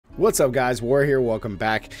What's up, guys? War here. Welcome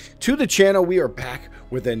back to the channel. We are back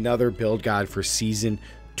with another build guide for season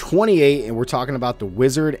 28, and we're talking about the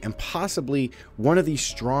wizard and possibly one of the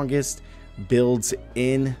strongest builds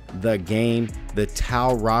in the game, the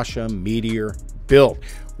Tal Rasha Meteor Build.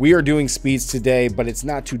 We are doing speeds today, but it's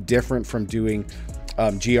not too different from doing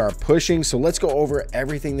GR pushing. So let's go over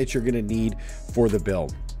everything that you're going to need for the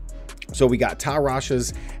build. So we got Tal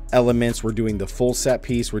Rasha's elements. We're doing the full set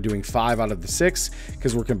piece. We're doing 5 out of the 6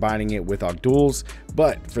 because we're combining it with Ogdul's.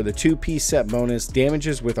 But for the 2-piece set bonus,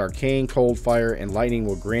 damages with arcane, cold, fire, and lightning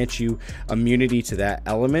will grant you immunity to that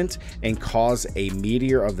element and cause a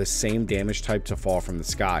meteor of the same damage type to fall from the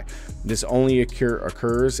sky. This only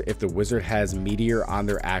occurs if the wizard has meteor on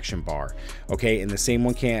their action bar. Okay, and the same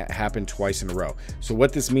one can't happen twice in a row. So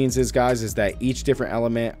what this means is, guys, is that each different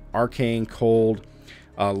element, arcane, cold,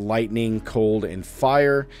 lightning, cold, and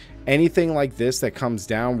fire, anything like this that comes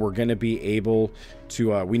down, we're going to be able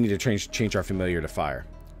to we need to change our familiar to fire.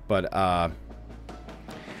 But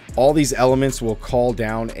all these elements will call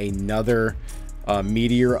down another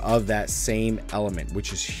meteor of that same element,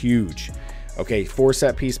 which is huge. Okay, 4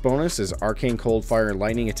 set piece bonus is arcane, cold, fire, and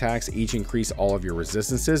lightning attacks each increase all of your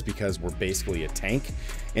resistances because we're basically a tank.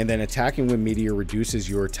 And then attacking with meteor reduces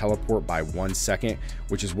your teleport by 1 second,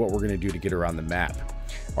 which is what we're going to do to get around the map.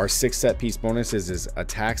 Our 6 set piece bonus is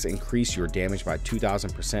attacks increase your damage by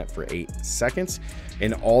 2000% for 8 seconds.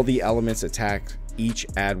 And all the elements attack each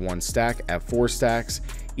add 1 stack. At 4 stacks,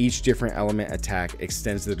 each different element attack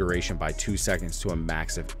extends the duration by 2 seconds to a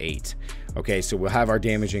max of 8. Okay, so we'll have our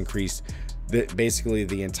damage increased basically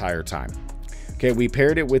the entire time. Okay, we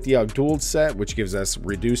paired it with the Ogdul set, which gives us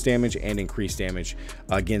reduced damage and increased damage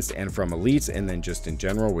against and from elites, and then just in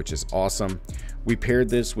general, which is awesome. We paired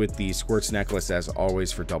this with the Squirt's necklace as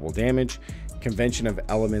always for double damage, convention of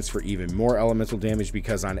elements for even more elemental damage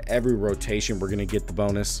because on every rotation we're going to get the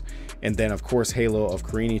bonus, and then of course Halo of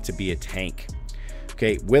Karini to be a tank.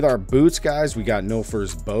 Okay, with our boots, guys, we got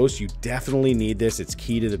Nilfur's boast. You definitely need this. It's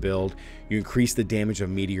key to the build. You increase the damage of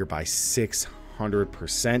meteor by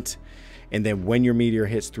 600%. And then when your meteor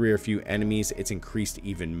hits 3 or few enemies, it's increased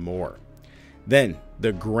even more. Then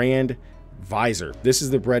the Grand Visor. This is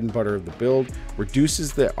the bread and butter of the build.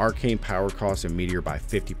 Reduces the arcane power cost of meteor by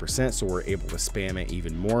 50%, so we're able to spam it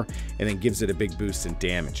even more, and then gives it a big boost in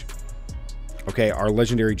damage. Okay, our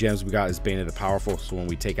legendary gems we got is Bane of the Powerful, so when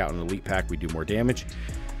we take out an elite pack, we do more damage.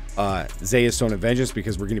 Zaya's Stone of Vengeance,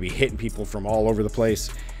 because we're going to be hitting people from all over the place.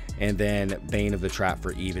 And then Bane of the Trap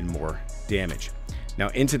for even more damage. Now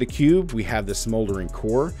into the cube, we have the Smoldering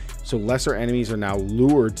Core. So lesser enemies are now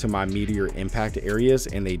lured to my meteor impact areas,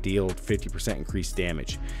 and they deal 50% increased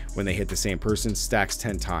damage. When they hit the same person, stacks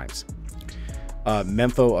 10 times.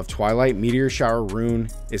 Mempho of Twilight, Meteor Shower Rune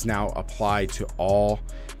is now applied to all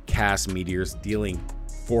cast meteors, dealing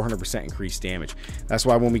 400% increased damage. That's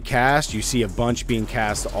why when we cast, you see a bunch being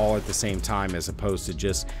cast all at the same time as opposed to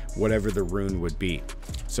just whatever the rune would be.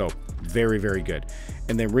 So very, very good.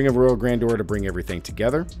 And then Ring of Royal Grandeur to bring everything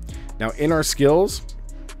together. Now in our skills,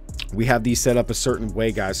 we have these set up a certain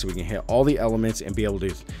way, guys, so we can hit all the elements and be able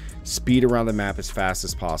to speed around the map as fast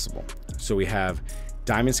as possible. So we have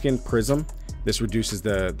Diamond Skin Prism. This reduces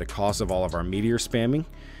the cost of all of our meteor spamming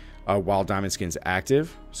while Diamond Skin's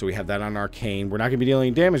active. So we have that on Arcane. We're not going to be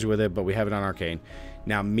dealing damage with it, but we have it on Arcane.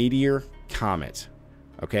 Now Meteor Comet.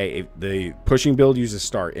 Okay, the pushing build uses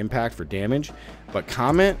Star Impact for damage, but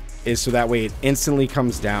Comet is so that way it instantly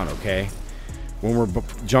comes down. Okay, when we're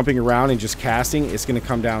jumping around and just casting, it's going to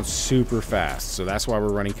come down super fast. So that's why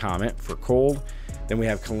we're running Comet for cold. Then we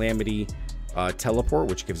have Calamity Teleport,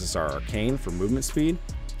 which gives us our Arcane for movement speed.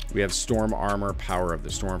 We have Storm Armor, Power of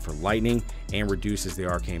the Storm for lightning, and reduces the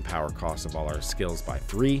arcane power cost of all our skills by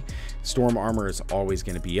 3. Storm Armor is always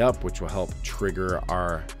going to be up, which will help trigger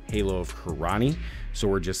our Halo of Karini, so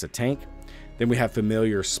we're just a tank. Then we have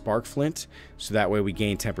Familiar Spark Flint, so that way we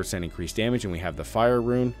gain 10% increased damage, and we have the Fire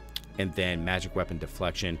Rune, and then Magic Weapon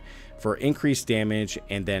Deflection for increased damage,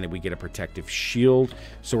 and then we get a Protective Shield,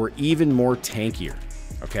 so we're even more tankier,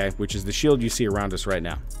 okay, which is the shield you see around us right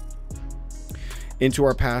now. Into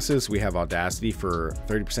our passes, we have Audacity for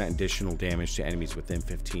 30% additional damage to enemies within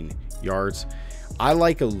 15 yards. I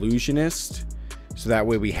like Illusionist, so that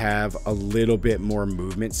way we have a little bit more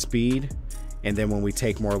movement speed. And then when we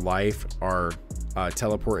take more life, our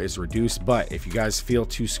teleport is reduced. But if you guys feel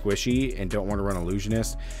too squishy and don't want to run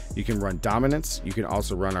Illusionist, you can run Dominance. You can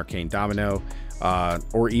also run Arcane Domino,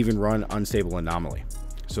 or even run Unstable Anomaly.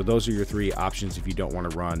 So those are your 3 options if you don't want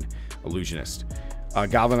to run Illusionist.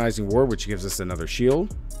 Galvanizing Ward, which gives us another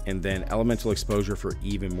shield, and then Elemental Exposure for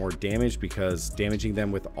even more damage because damaging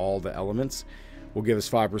them with all the elements will give us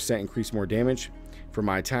 5% increase more damage. for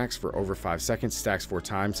my attacks for over 5 seconds, stacks 4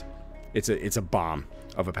 times. It's a bomb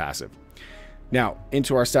of a passive. Now,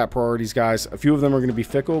 into our stat priorities, guys. A few of them are going to be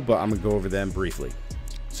fickle, but I'm going to go over them briefly.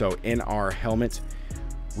 So in our helmet,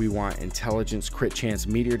 we want intelligence, crit chance,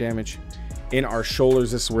 meteor damage. In our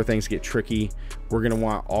shoulders, this is where things get tricky. We're going to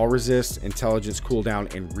want all resist, intelligence,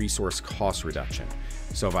 cooldown, and resource cost reduction.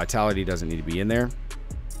 So vitality doesn't need to be in there.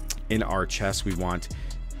 In our chest, we want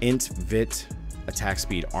int, vit, attack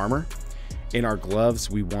speed, armor. In our gloves,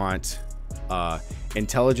 we want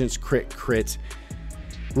intelligence, crit,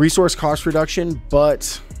 resource cost reduction,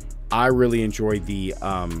 but I really enjoy the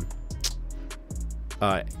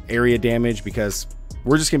area damage because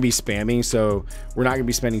we're just gonna be spamming, so we're not gonna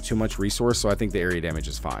be spending too much resource, so I think the area damage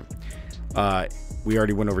is fine. We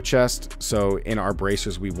already went over chest, so in our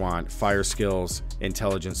bracers we want fire skills,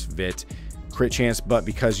 intelligence, vit, crit chance, but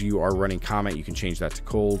because you are running comment, you can change that to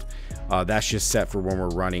cold. That's just set for when we're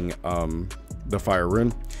running the fire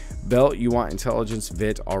rune. Belt, you want intelligence,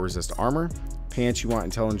 vit, all resist, armor. Pants, you want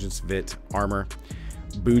intelligence, vit, armor.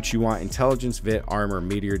 Boots, you want intelligence, vit, armor,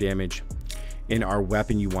 meteor damage. In our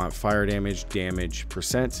weapon, you want fire damage,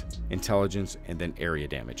 percent, intelligence, and then area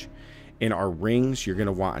damage. In our rings, you're going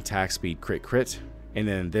to want attack speed, crit. And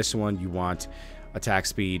then this one, you want attack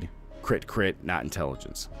speed, crit, not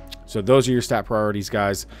intelligence. So those are your stat priorities,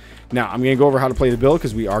 guys. Now, I'm going to go over how to play the build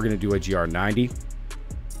because we are going to do a GR90.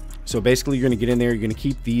 So basically, you're going to get in there. You're going to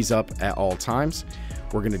keep these up at all times.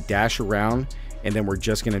 We're going to dash around, and then we're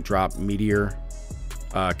just going to drop meteor,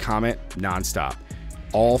 comet nonstop.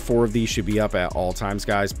 All 4 of these should be up at all times,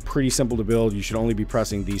 guys. Pretty simple to build. You should only be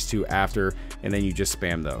pressing these 2 after, and then you just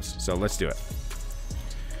spam those. So let's do it.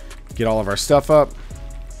 Get all of our stuff up.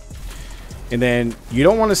 And then you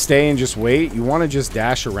don't want to stay and just wait. You want to just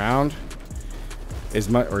dash around as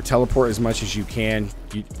much, or teleport as much as you can.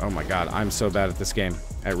 Oh my God, I'm so bad at this game,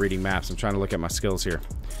 at reading maps. I'm trying to look at my skills here.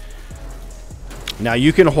 Now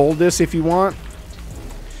you can hold this if you want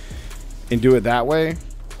and do it that way,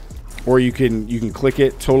 or you can click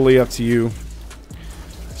it. Totally up to you.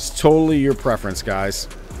 It's totally your preference, guys.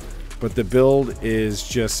 But the build is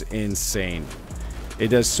just insane. It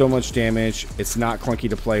does so much damage. It's not clunky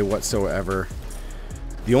to play whatsoever.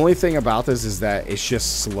 The only thing about this is that it's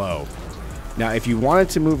just slow. Now, if you wanted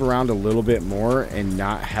to move around a little bit more and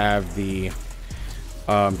not have the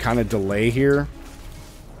kind of delay here,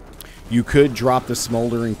 you could drop the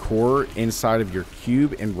smoldering core inside of your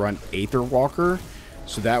cube and run Aether Walker,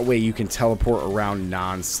 so that way you can teleport around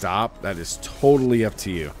non-stop. That is totally up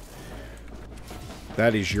to you.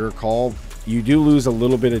 That is your call. You do lose a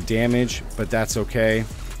little bit of damage, but that's okay.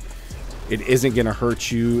 It isn't going to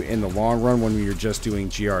hurt you in the long run when you're just doing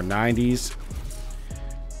GR90s.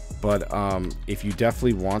 But if you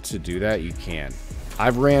definitely want to do that, you can.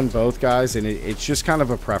 I've ran both, guys, and it's just kind of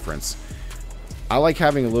a preference. I like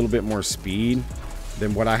having a little bit more speed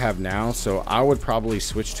than what I have now, so I would probably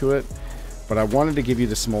switch to it. But I wanted to give you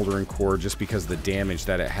the smoldering core just because the damage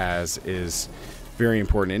that it has is very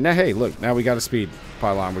important. And now, hey, look, now we got a speed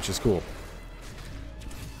pylon, which is cool.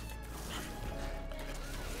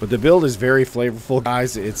 But the build is very flavorful,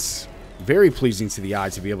 guys. It's very pleasing to the eye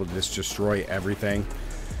to be able to just destroy everything.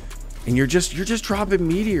 And you're just dropping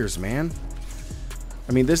meteors, man.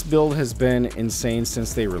 I mean, this build has been insane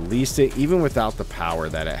since they released it, even without the power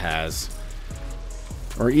that it has.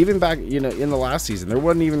 Or even back, you know, in the last season, there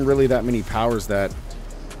wasn't even really that many powers that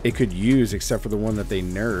it could use except for the one that they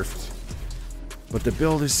nerfed. But the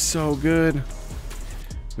build is so good.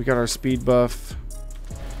 We got our speed buff.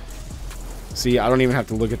 See, I don't even have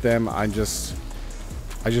to look at them. I just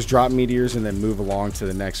drop meteors and then move along to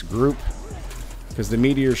the next group, because the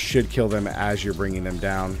meteors should kill them as you're bringing them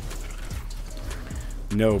down.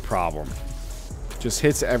 No problem. Just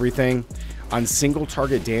hits everything. On single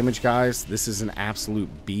target damage, guys, this is an absolute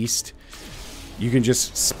beast. You can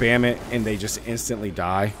just spam it and they just instantly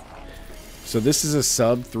die. So this is a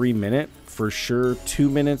sub 3 minute for sure. 2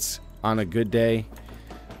 minutes on a good day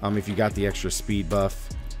if you got the extra speed buff.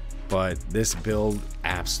 But this build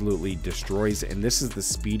absolutely destroys, and this is the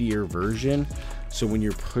speedier version. So when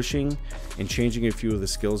you're pushing and changing a few of the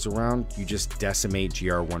skills around, you just decimate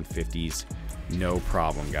GR150s. No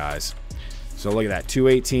problem, guys. So look at that,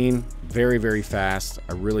 218, very, very fast.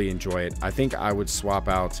 I really enjoy it. I think I would swap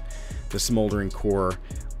out the smoldering core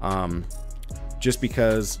just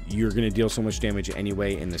because you're going to deal so much damage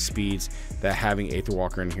anyway in the speeds that having Aether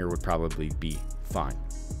Walker in here would probably be fine.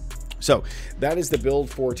 So that is the build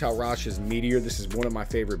for Tal Rasha's Meteor. This is one of my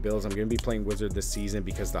favorite builds. I'm going to be playing Wizard this season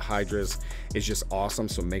because the Hydras is just awesome.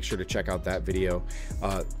 So make sure to check out that video.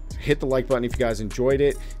 Hit the like button if you guys enjoyed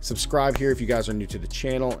it. Subscribe here if you guys are new to the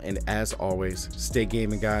channel. And as always, stay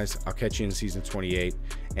gaming, guys. I'll catch you in season 28,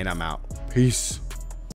 and I'm out. Peace.